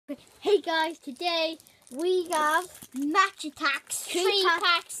Hey guys, today we have Match Attacks, 3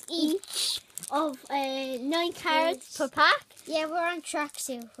 packs each of 9 cards per pack. Yeah, we're on track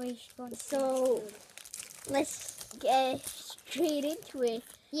soon. So let's get straight into it.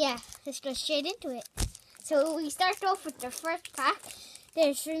 Yeah, let's go straight into it. So we start off with the first pack.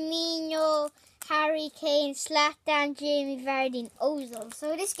 There's Firmino, Harry Kane, Zlatan, Jamie Vardy, and Ozil.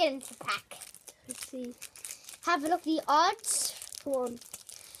 So let's get into the pack. Let's see. Have a look at the odds. Go on.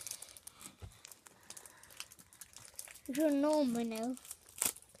 You don't know him by now.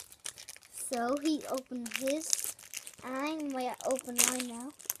 So he opened his, and I might open mine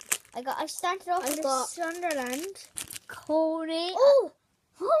now. I started off with Sunderland. Coney. Oh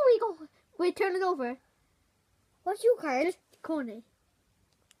my god. Wait, turn it over. What's your card? Coney.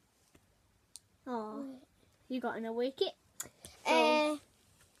 Oh, you got an away kit.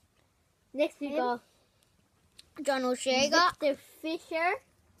 Next we got John O'Shea. Got Victor Fisher.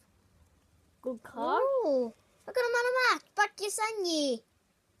 Good card. Oh, I got a man of match. Bakayesanye.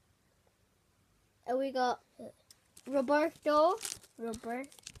 And we got Roberto.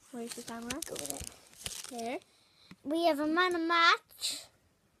 Where's the camera? Go with it. There. We have a man of match.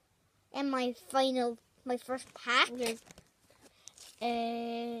 And my first pack. Okay.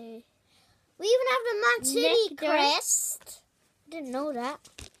 We even have the Man City Nectar. crest. Didn't know that.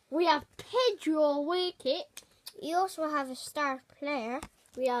 We have Pedro away kit. You also have a star player.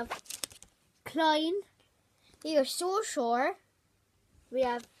 We have Klein. You have Solskjaer. We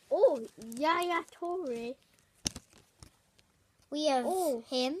have Yaya Toure. We have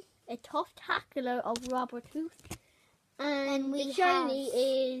him. A tough tackler of Robert Huth. And we the shiny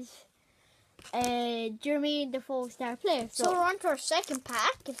is Jermaine Defoe star player. So we're on to our second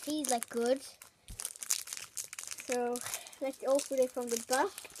pack if he's like good. So let's open it from the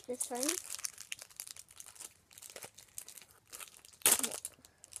back this time.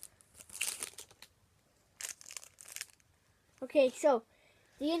 Okay, so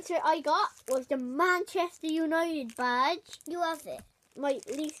the insert I got was the Manchester United badge. You have it. My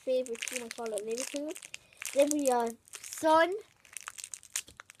least favourite team, I call it Liverpool. Then we have Son,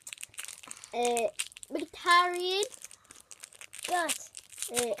 Mkhitaryan,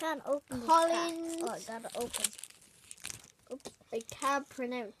 Can't open Collins. this pack. Oh, I gotta open. Oops, I can't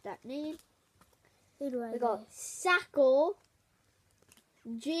pronounce that name. Who do I We got Sacco,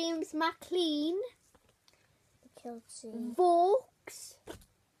 James McLean, Chelsea. Vokes,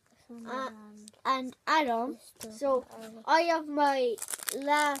 and Adam. So I have my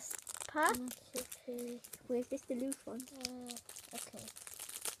last pack. Where's this the loose one? Okay.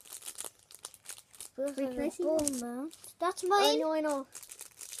 Wait, can I see Bournemouth. That's mine. I know.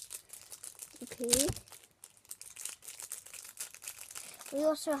 Okay. We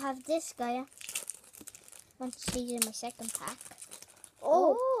also have this guy. Want to see in my second pack.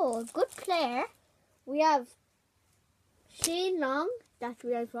 Oh, good player. we have Shane Long. That's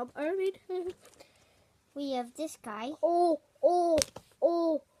where I'm from. Irving. We have this guy. Oh.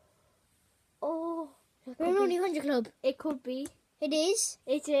 We're only 100 club. It could be. It is.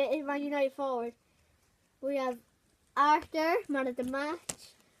 It's a Man United forward. We have Arthur, man of the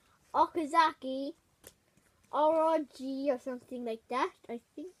match, Okazaki, Orochi or something like that, I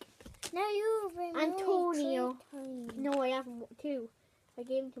think. Now you Antonio. No, I have two. I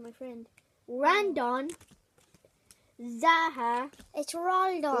gave them to my friend. Randon, Zaha, It's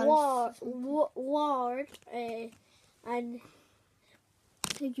Raldon. Ward, and how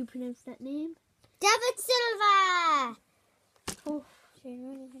did you pronounce that name? David Silva. Oh.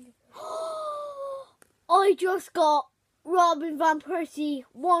 I just got Robin Van Persie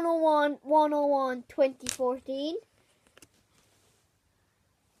 101 2014.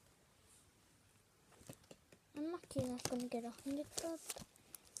 I'm lucky that's going to get 100 club.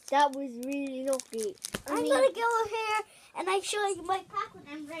 That was really lucky. I'm going to go here and I show you my pack when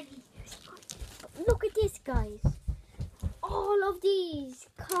I'm ready. Look at this, guys. All of these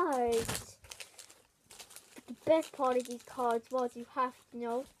cards. The best part of these cards was you have to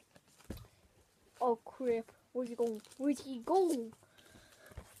know. Oh crap! Where's he going?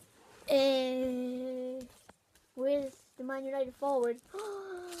 Where's the Man United forward?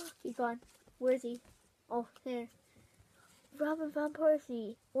 He's gone. Where is he? Oh, there. Robin Van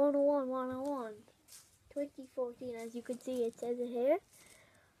Persie 101 2014. As you can see, it says it here.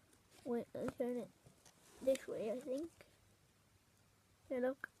 Wait, let's turn it this way, I think. Here,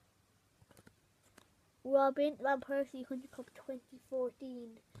 look. Robin Van Persie 100 Cup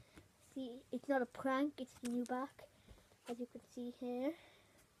 2014. See, it's not a prank, it's the new back. As you can see here.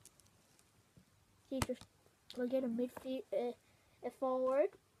 See, just we'll get a midfield, a forward.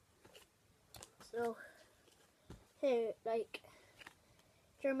 So here, like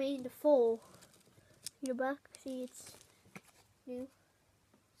Jermaine Defoe. You're back. See, it's new.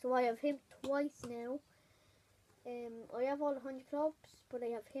 So I have him twice now. I have all the 100 clubs, but I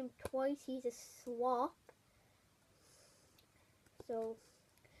have him twice. He's a swap. So,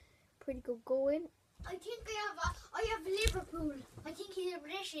 pretty good going. I think I have Liverpool. I think he's a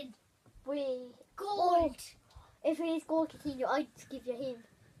Russian. Wait. Gold. If it is gold Coutinho, I'd give you him.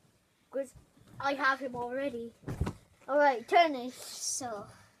 Because I have him already. Alright, turn it. So,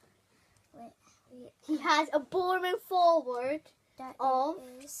 He has a Bournemouth forward. that Of?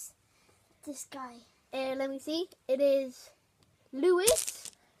 is this guy. Let me see. It is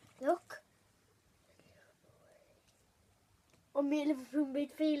Lewis. Look. Or Liverpool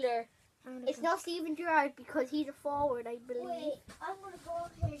midfielder. It's not Steven Gerrard because he's a forward, I believe. Wait, I'm gonna go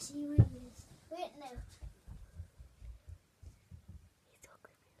up here and see who he is. Wait now.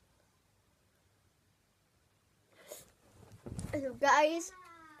 So guys,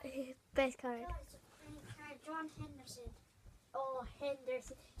 best card. John Henderson. Oh,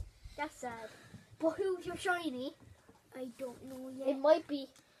 Henderson. That's sad. But who's your shiny? I don't know It yet. might be.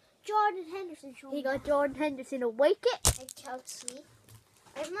 Jordan Henderson. He got Jordan Henderson a wicket. at Chelsea.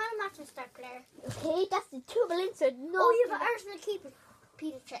 I have Man Match and star player. Okay, that's the 2 million. So no. Oh, you have an Arsenal keeper,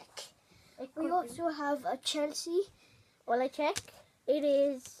 Peter Cech. We could also have a Chelsea. Well, I check. It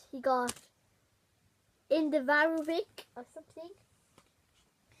is. He got Indivarovic or something.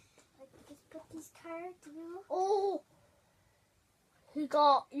 I just put these cards, you know. Oh. You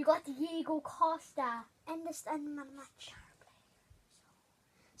got Diego Costa. And this and Man Match.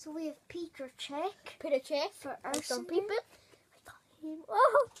 So we have Peter Cech Put a check for for Arsenal. some people. I got him.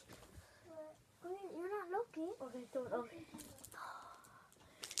 Oh. Wait, you're not looking. Okay, don't know.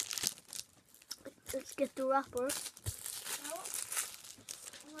 Let's get the wrapper. No.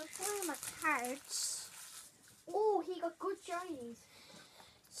 I'm going to show you my cards. Oh, he got good shinies.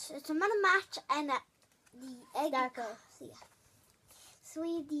 So it's a Man Match and the Egg Darko. Yeah. So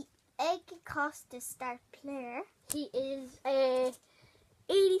we have the Egg Costa star player. He is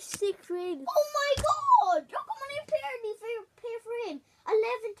 86 rated. Oh my god! Look how many players they pay for him.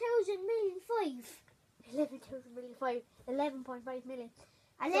 11,000 million 5. 11.5 million.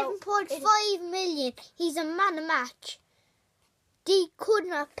 11.5 million. He's a Man of Match. They could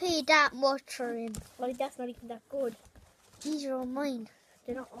not pay that much for him. Well, that's not even that good. These are all mine.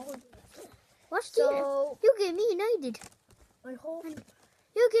 They're not all. What's So You give me United. I hope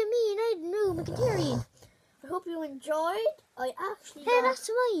No, Mkhitaryan. I hope you enjoyed. I actually Hey, got, that's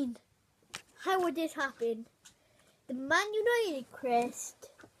mine. how would this happen? The Man United crest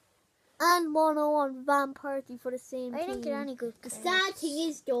and 101 Van Persie for the same I team. didn't get any good. The sad thing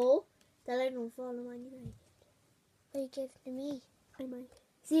is though that I don't follow Man United. They gave it to me. I might.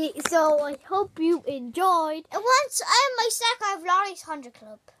 See, so I hope you enjoyed. And once I have my stack, I have Loris 100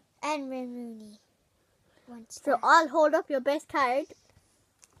 Club and Wayne Rooney. Once. So I'll hold up your best card.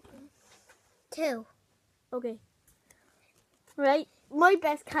 2. Okay. Right, my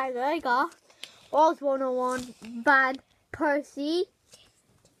best card that I got was 101 Van Persie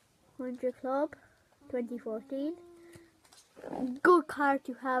 100 Club 2014. Good card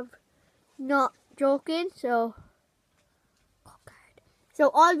to have, not joking. So, good card. So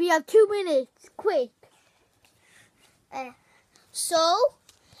all we have 2 minutes, quick. So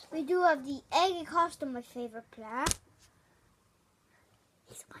we do have the Egg Costa, my favorite player.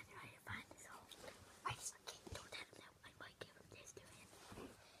 He's a Man United fan, so I just don't tell him now. I might give him this to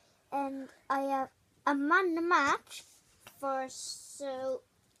him. And I have a Man of Match for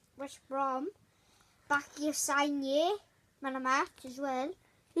West Brom. Baki Sanye, Man of Match as well.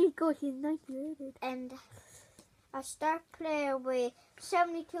 He's good. He's 90 rated. And a star player with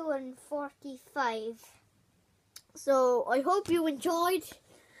 72 and 45. So I hope you enjoyed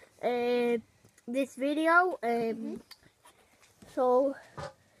this video. So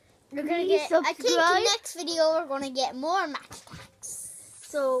We're gonna please get. I think subscribe. next video we're gonna get more match packs.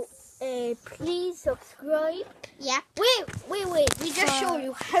 So please subscribe. Yeah. Wait. We just show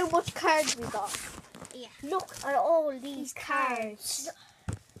you how much cards we got. Yeah. Look at all these cards.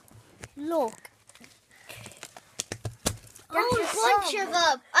 Look. There's a bunch of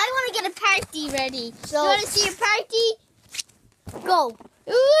them. I want to get a party ready. So- you want to see a party? Go.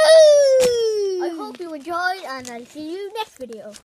 Ooh! I hope you enjoyed, and I'll see you next video.